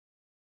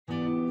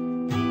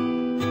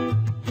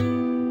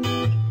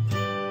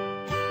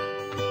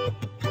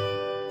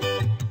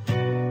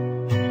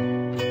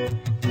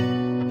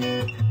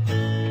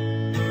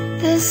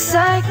The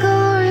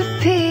cycle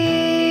repeated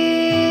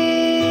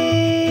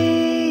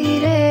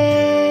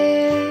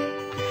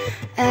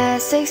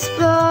as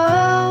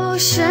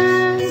explosions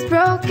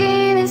broke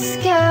in the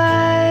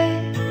sky.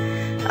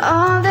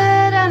 All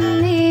that I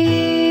needed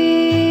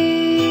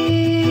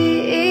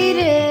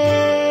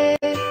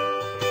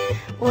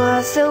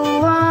was the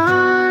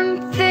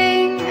one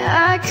thing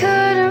I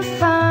couldn't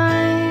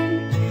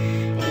find.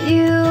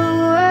 You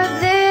were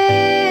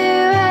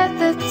there at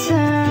the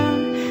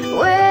time,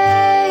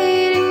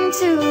 waiting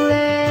to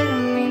let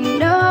me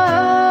know.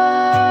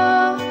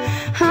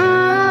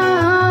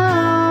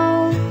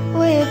 Oh,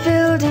 we're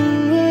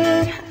building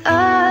it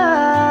up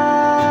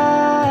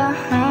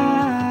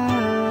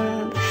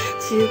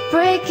to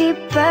break it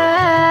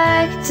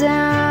back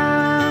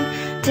down,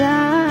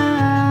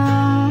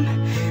 down.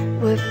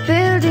 We're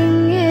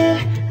building it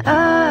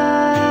up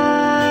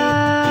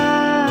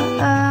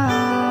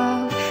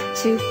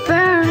to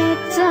burn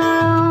it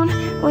down.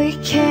 We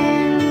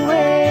can't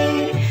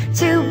wait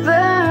to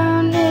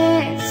burn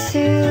it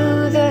to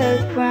the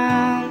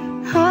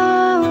ground. Oh,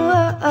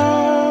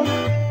 oh,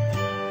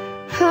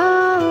 oh,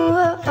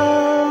 oh, oh,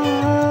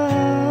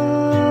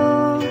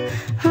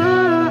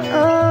 oh,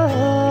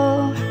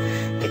 oh.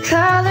 The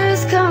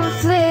colors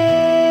conflicted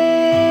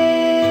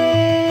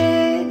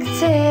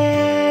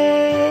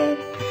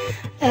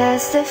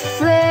as the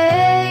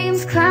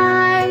flames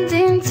climbed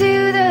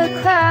into the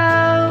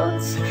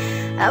clouds.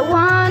 I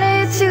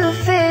wanted to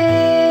fix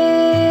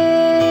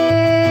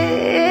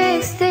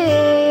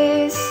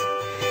this,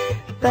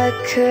 but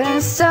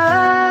couldn't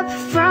stop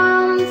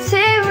from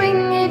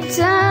tearing it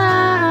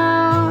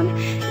down.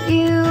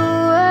 You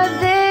were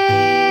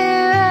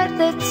there at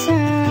the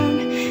time,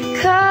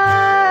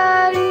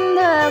 caught in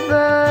the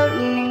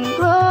burning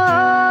glow.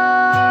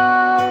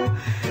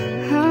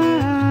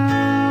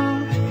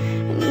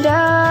 And I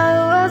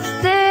was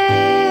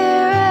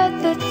there at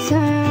the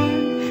time,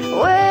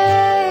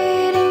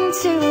 waiting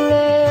to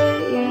let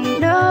you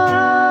know.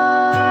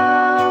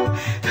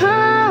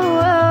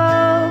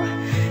 Oh,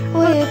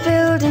 we're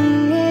building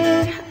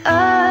it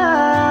up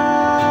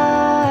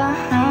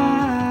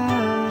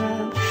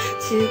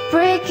to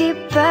break it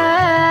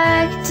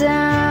back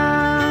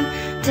down,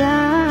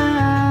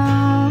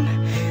 down.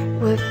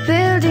 We're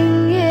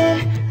building it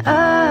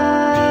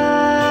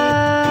up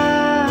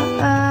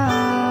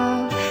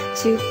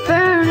to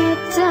burn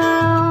it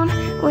down.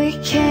 We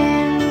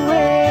can't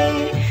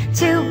wait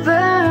to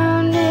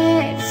burn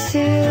it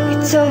to you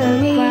told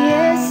me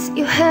yes,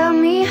 you held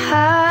me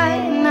high,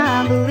 and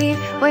I believe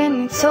when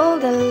you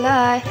told a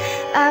lie.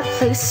 I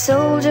played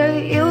soldier,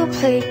 you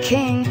played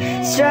king.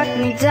 Struck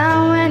me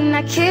down when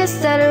I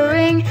kissed that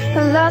ring.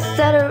 You lost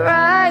that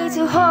right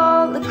to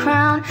hold the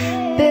crown.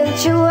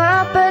 Built you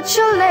up, but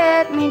you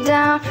let me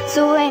down.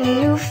 So when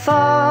you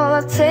fall,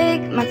 I'll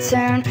take my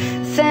turn.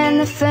 Fan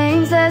the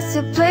flames as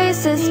the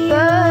places burn.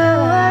 You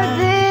were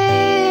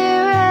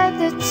there at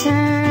the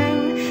turn,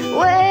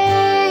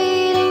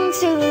 waiting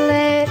to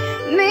let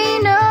me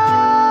know.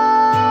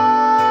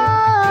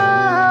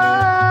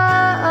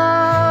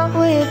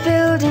 We're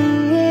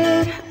building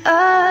it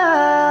up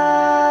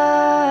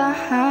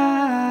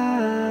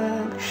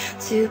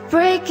to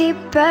break it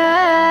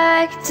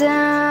back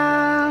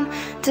down,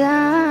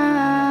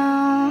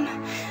 down.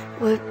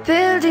 We're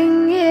building